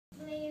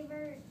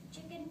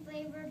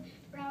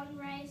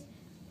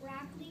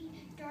broccoli,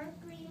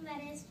 dark green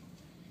lettuce,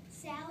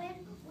 salad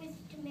with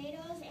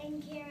tomatoes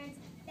and carrots,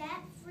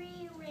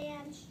 fat-free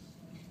ranch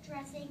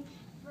dressing,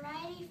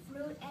 variety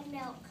fruit, and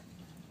milk.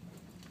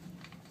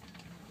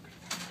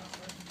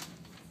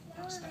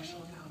 Now,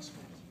 special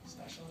announcement.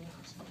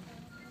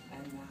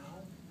 And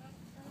now?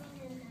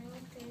 And now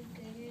third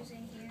graders are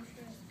here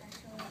for a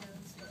special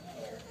announcement.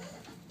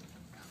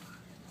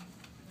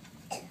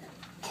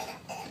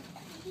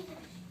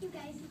 You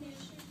guys know.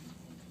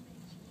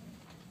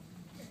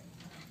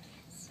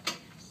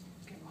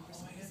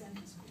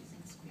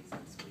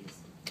 Squeeze.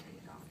 There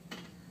you go.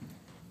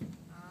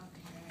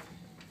 Okay.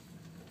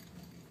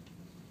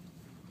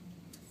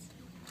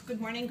 Good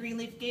morning,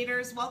 Greenleaf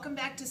Gators. Welcome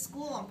back to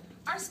school.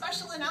 Our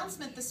special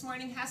announcement this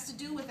morning has to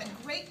do with a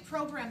great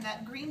program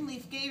that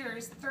Greenleaf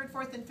Gators, 3rd,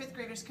 4th, and 5th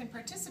graders can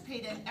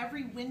participate in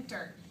every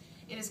winter.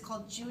 It is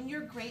called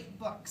Junior Great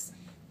Books.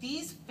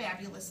 These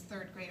fabulous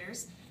 3rd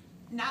graders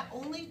not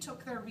only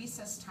took their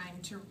recess time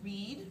to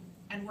read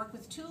and work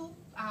with 2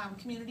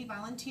 community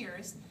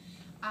volunteers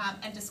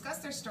and discuss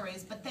their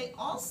stories, but they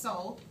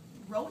also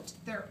wrote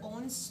their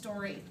own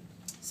story.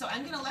 So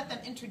I'm going to let them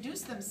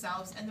introduce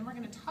themselves, and then we're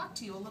going to talk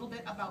to you a little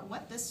bit about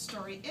what this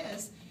story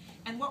is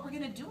and what we're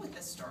going to do with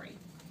this story.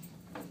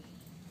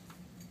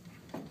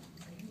 Hi,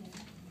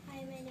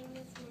 my name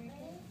is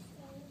Morgan.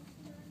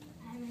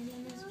 Hi, my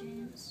name is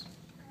James.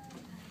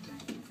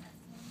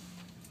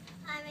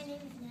 Hi, my name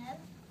is Neb.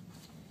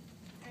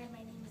 Hi, my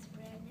name is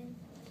Brandon.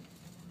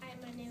 Hi,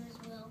 my name is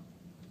Will.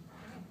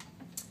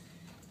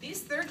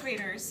 These 3rd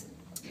graders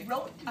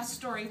wrote a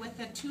story with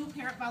the 2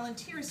 parent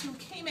volunteers who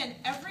came in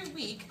every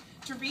week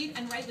to read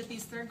and write with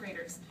these 3rd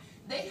graders.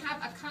 They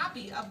have a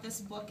copy of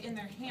this book in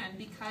their hand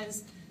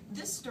because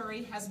this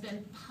story has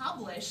been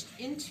published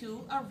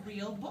into a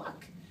real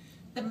book.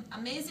 The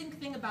amazing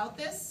thing about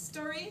this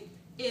story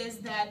is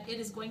that it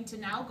is going to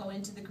now go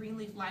into the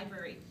Greenleaf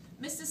Library.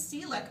 Mrs.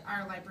 Seelick,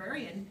 our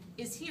librarian,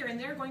 is here, and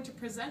they're going to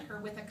present her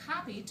with a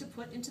copy to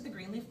put into the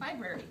Greenleaf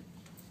Library.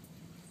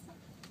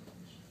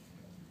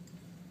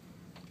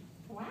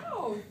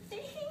 Wow,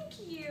 thank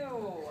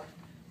you.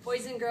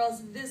 Boys and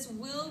girls, this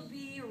will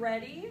be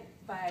ready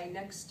by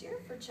next year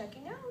for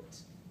checking out.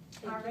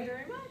 Thank you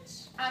very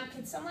much.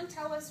 Can someone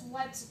tell us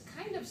what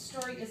kind of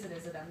story is it?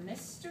 Is it a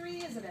mystery?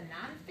 Is it a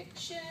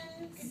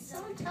nonfiction? Can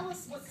someone tell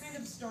us what kind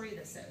of story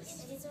this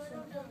is? It's sort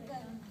of like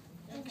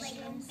a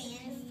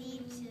fantasy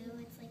too.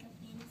 It's like a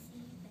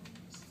fantasy.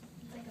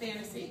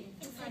 Fantasy.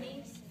 It's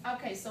funny.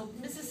 Okay, so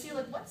Mrs.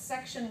 Seelick, what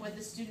section would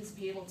the students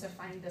be able to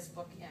find this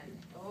book in?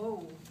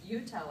 Oh,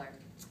 you tell her.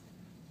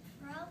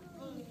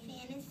 Probably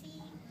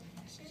fantasy.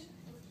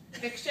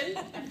 Fiction?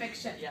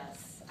 Fiction.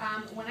 Yes.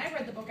 When I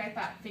read the book, I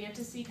thought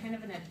fantasy, kind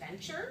of an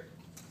adventure.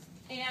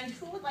 And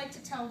who would like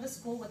to tell the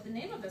school what the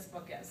name of this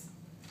book is?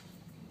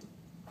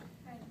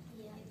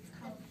 It's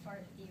called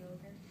Fart the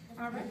Ogre.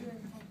 All right.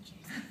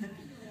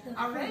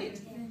 All right.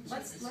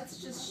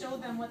 Let's just show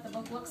them what the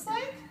book looks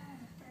like.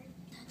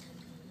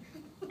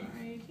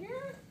 Right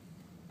here.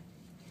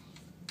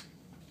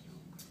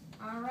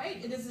 All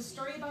right. It is a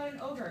story about an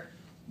ogre.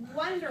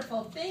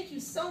 Wonderful. Thank you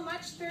so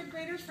much, 3rd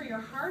graders, for your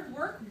hard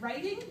work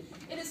writing.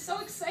 It is so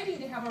exciting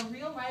to have a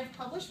real live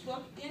published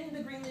book in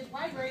the Greenleaf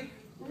Library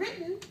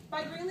written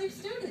by Greenleaf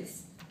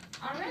students.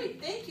 All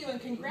right. Thank you and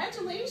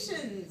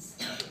congratulations.